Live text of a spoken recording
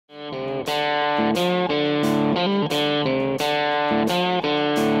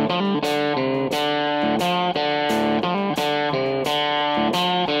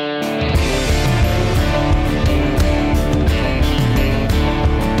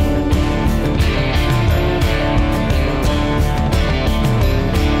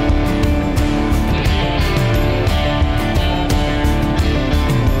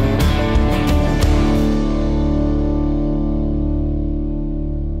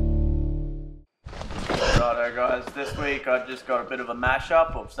Guys, this week I just got a bit of a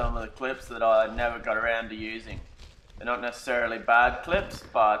mashup of some of the clips that I never got around to using. They're not necessarily bad clips,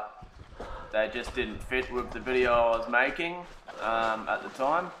 but they just didn't fit with the video I was making at the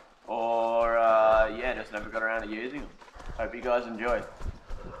time, or yeah, just never got around to using them. Hope you guys enjoy.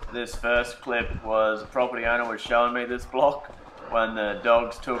 This first clip was a property owner was showing me this block when the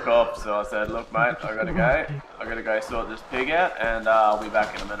dogs took off, so I said, look mate, I gotta go sort this pig out, and I'll be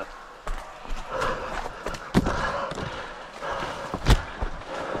back in a minute.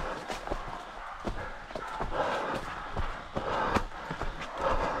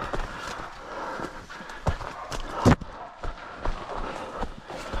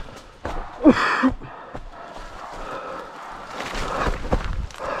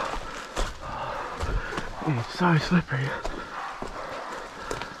 It's so slippery.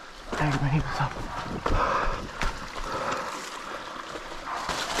 Take me up.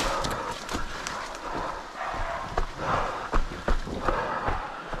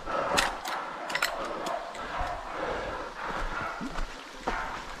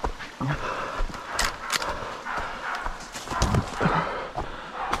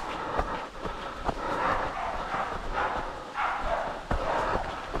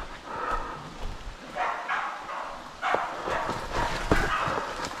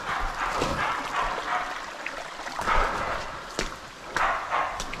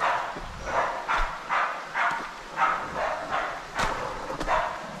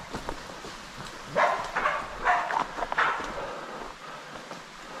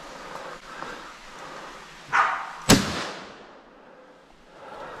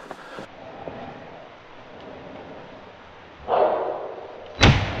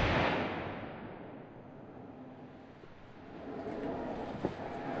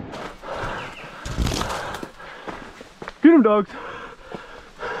 Get him, dogs.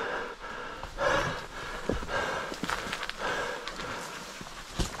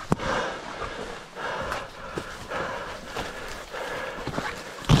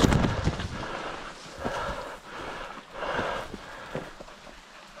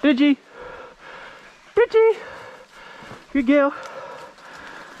 Bridgie. Bridgie. Good girl.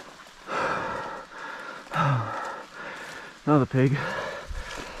 Another pig.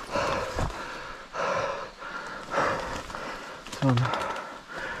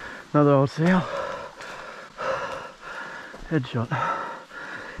 Another old sow. Headshot.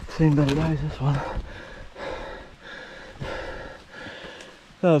 Seen better days, this one.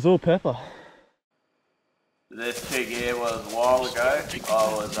 That was all pepper. This pig here was a while ago.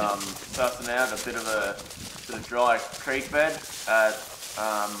 I was sussing out a bit of a dry creek bed at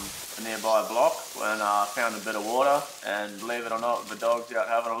a nearby block when I found a bit of water, and believe it or not, the dogs out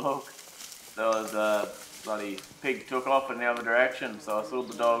having a look. There was a bloody pig took off in the other direction, so I saw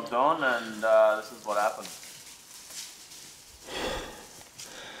the dogs on, and this is what happened.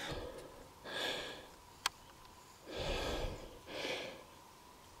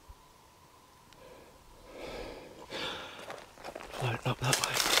 Floating up that way.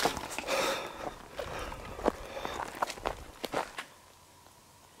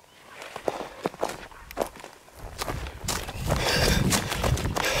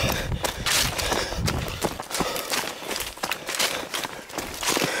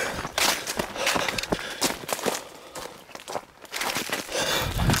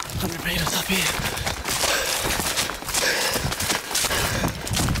 Up here.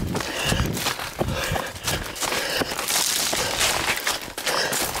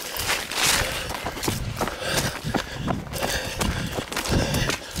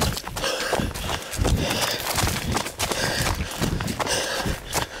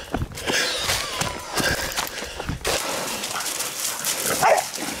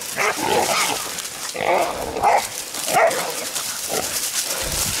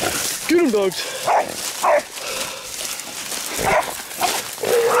 Get him, dogs.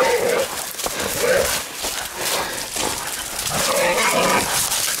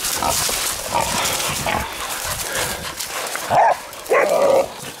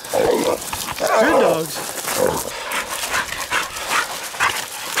 Good dogs.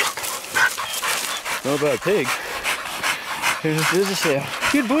 Not a bad pig. There's a sow.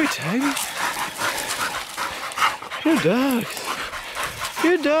 Good boy, Toby. Good dogs.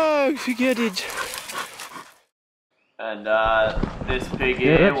 Good dogs, you get it. And this pig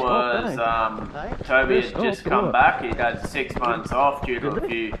here was, Toby had just come back. He'd had 6 months off due to a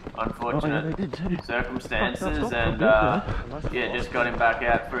few unfortunate circumstances, and yeah, just got him back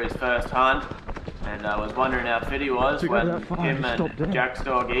out for his first hunt. And I was wondering how fit he was when him and Jack's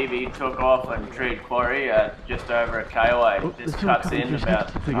dog Evie took off and treed quarry at just over a K away. This cuts in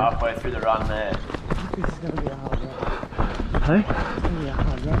about halfway through the run there. This is going to be a hard run. Hey? It's going to be a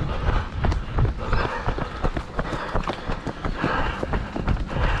hard run.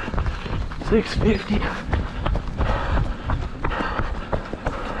 650.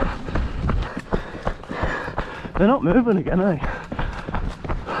 They're not moving again, eh?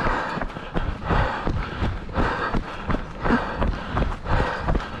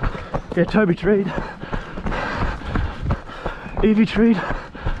 Yeah, Toby treed. Evie treed.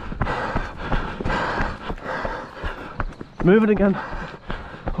 Moving again.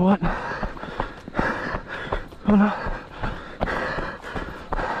 What? Oh no.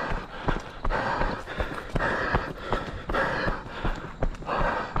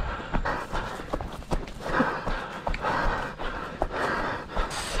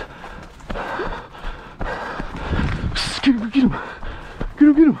 Get him, get him. Get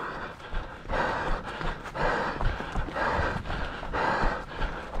him, get him.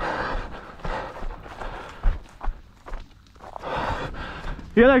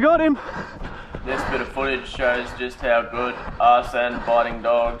 Yeah, they got him. This bit of footage shows just how good us and biting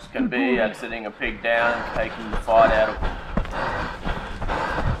dogs can be at sitting a pig down and taking the fight out of them.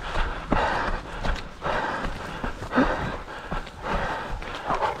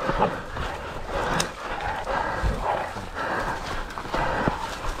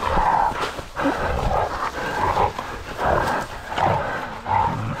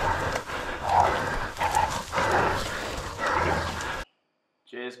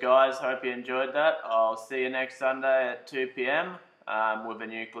 Cheers guys, hope you enjoyed that. I'll see you next Sunday at 2 PM with a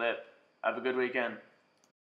new clip. Have a good weekend.